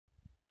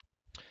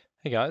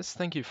Hey guys,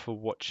 thank you for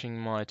watching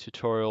my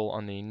tutorial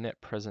on the net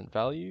present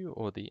value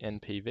or the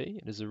NPV.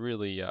 It is a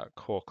really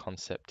core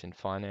concept in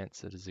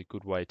finance. It is a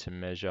good way to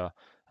measure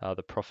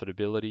the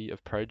profitability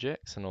of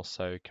projects and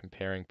also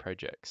comparing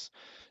projects.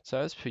 So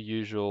as per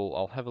usual,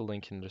 I'll have a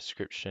link in the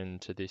description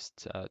to this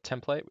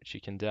template, which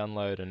you can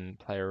download and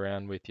play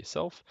around with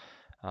yourself.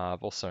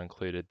 I've also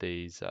included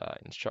these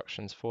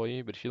instructions for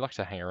you, but if you'd like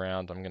to hang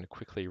around, I'm going to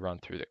quickly run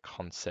through the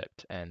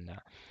concept and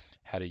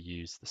how to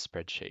use the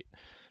spreadsheet.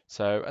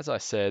 So as I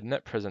said,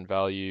 net present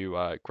value,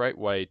 great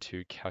way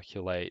to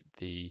calculate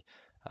the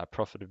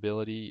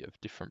profitability of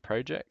different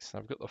projects.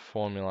 I've got the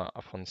formula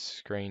up on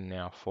screen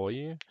now for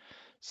you.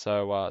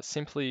 So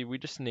simply, we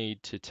just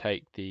need to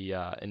take the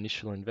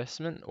initial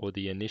investment or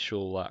the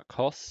initial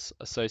costs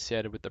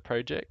associated with the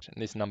project,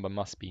 and this number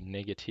must be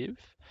negative.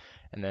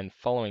 And then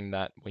following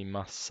that, we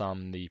must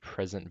sum the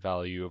present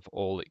value of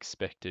all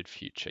expected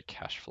future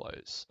cash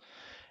flows.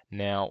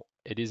 Now,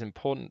 it is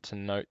important to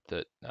note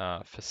that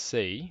for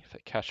C, for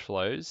cash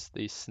flows,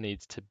 this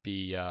needs to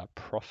be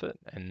profit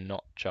and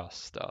not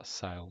just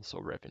sales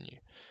or revenue. It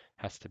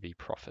has to be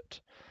profit.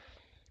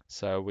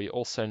 So we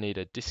also need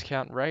a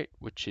discount rate,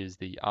 which is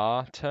the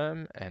R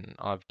term, and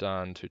I've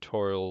done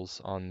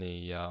tutorials on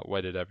the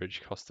weighted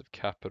average cost of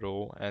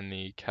capital and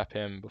the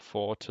CAPM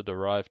before to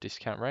derive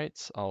discount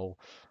rates. I'll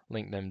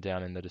link them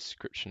down in the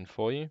description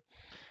for you.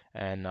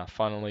 And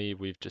finally,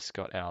 we've just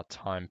got our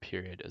time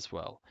period as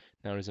well.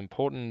 Now, it is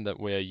important that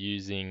we're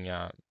using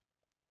a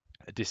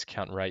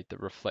discount rate that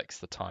reflects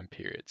the time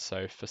period.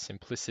 So for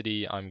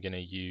simplicity, I'm going to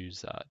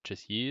use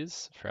just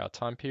years for our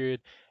time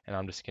period, and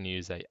I'm just going to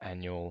use an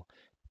annual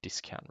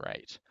discount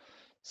rate.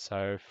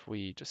 So if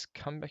we just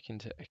come back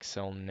into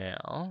Excel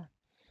now,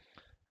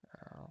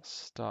 I'll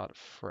start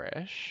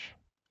fresh.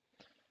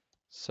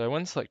 So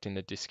when selecting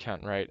the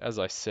discount rate, as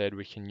I said,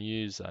 we can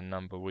use a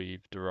number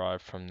we've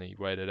derived from the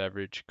weighted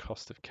average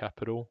cost of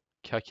capital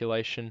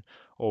calculation,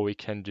 or we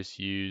can just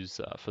use,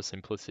 for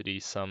simplicity,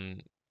 some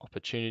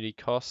opportunity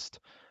cost,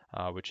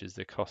 which is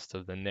the cost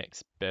of the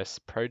next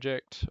best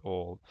project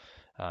or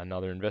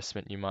another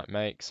investment you might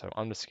make. So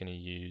I'm just going to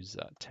use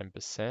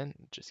 10%,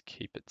 just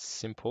keep it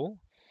simple.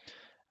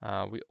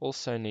 We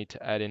also need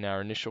to add in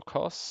our initial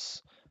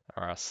costs,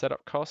 or our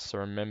setup costs. So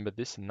remember,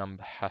 this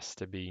number has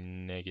to be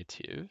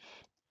negative.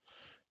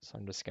 So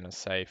I'm just going to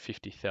say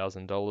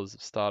 $50,000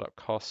 of startup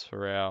costs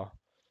for our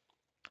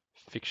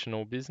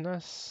fictional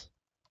business.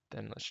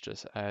 Then let's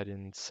just add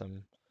in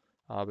some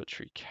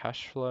arbitrary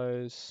cash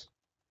flows.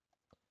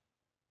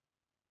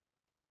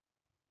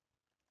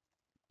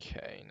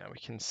 Okay, now we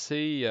can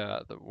see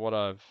that what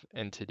I've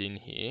entered in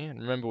here,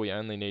 and remember we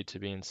only need to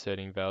be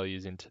inserting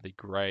values into the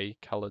grey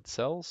colored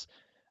cells.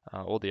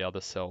 All the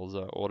other cells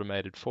are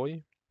automated for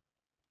you.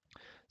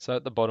 So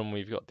at the bottom,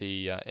 we've got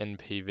the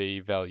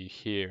NPV value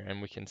here,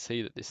 and we can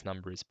see that this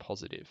number is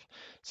positive.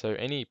 So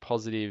any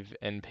positive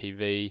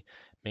NPV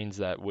means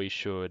that we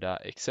should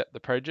accept the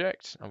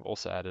project. I've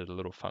also added a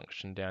little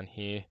function down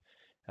here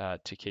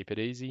to keep it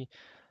easy.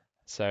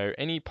 So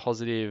any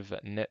positive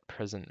net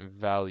present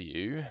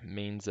value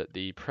means that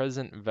the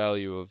present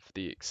value of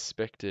the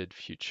expected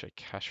future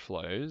cash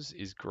flows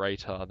is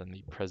greater than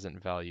the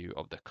present value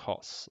of the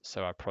costs,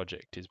 so our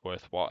project is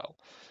worthwhile.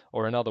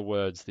 Or in other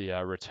words, the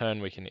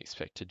return we can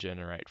expect to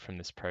generate from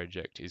this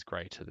project is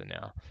greater than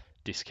our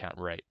discount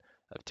rate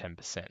of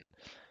 10%.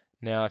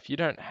 Now, if you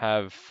don't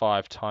have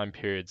 5 time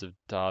periods of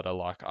data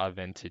like I've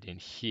entered in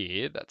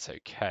here, that's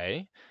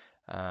okay.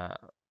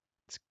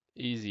 It's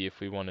easy if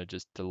we want to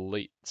just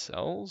delete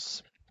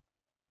cells.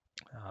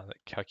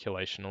 That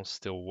calculation will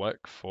still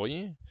work for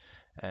you.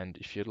 And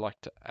if you'd like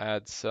to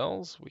add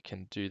cells, we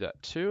can do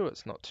that too.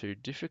 It's not too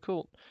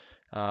difficult.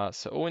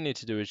 So all we need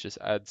to do is just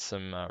add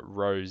some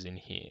rows in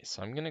here.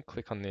 So I'm going to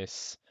click on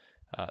this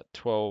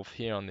 12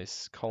 here on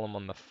this column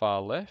on the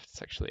far left.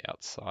 It's actually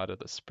outside of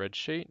the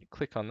spreadsheet.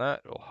 Click on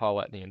that, it'll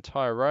highlight the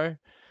entire row.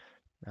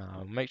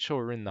 Make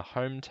sure we're in the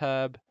Home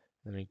tab.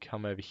 Then we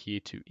come over here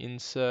to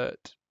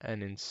Insert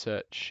and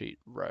Insert Sheet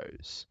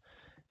Rows.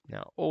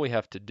 Now, all we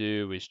have to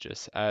do is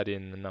just add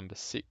in the number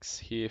 6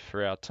 here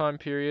for our time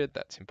period.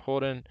 That's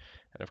important.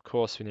 And of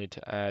course, we need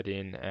to add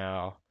in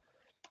our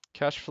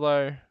cash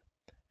flow.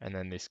 And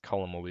then this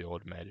column will be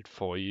automated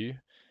for you.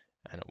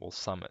 And it will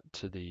sum it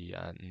to the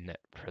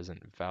net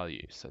present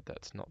value. So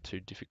that's not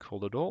too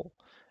difficult at all.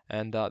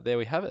 And there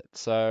we have it.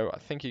 So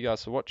thank you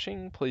guys for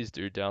watching. Please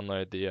do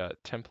download the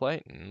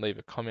template and leave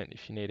a comment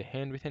if you need a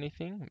hand with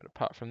anything. But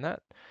apart from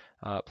that,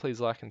 please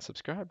like and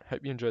subscribe.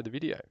 Hope you enjoyed the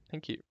video.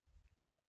 Thank you.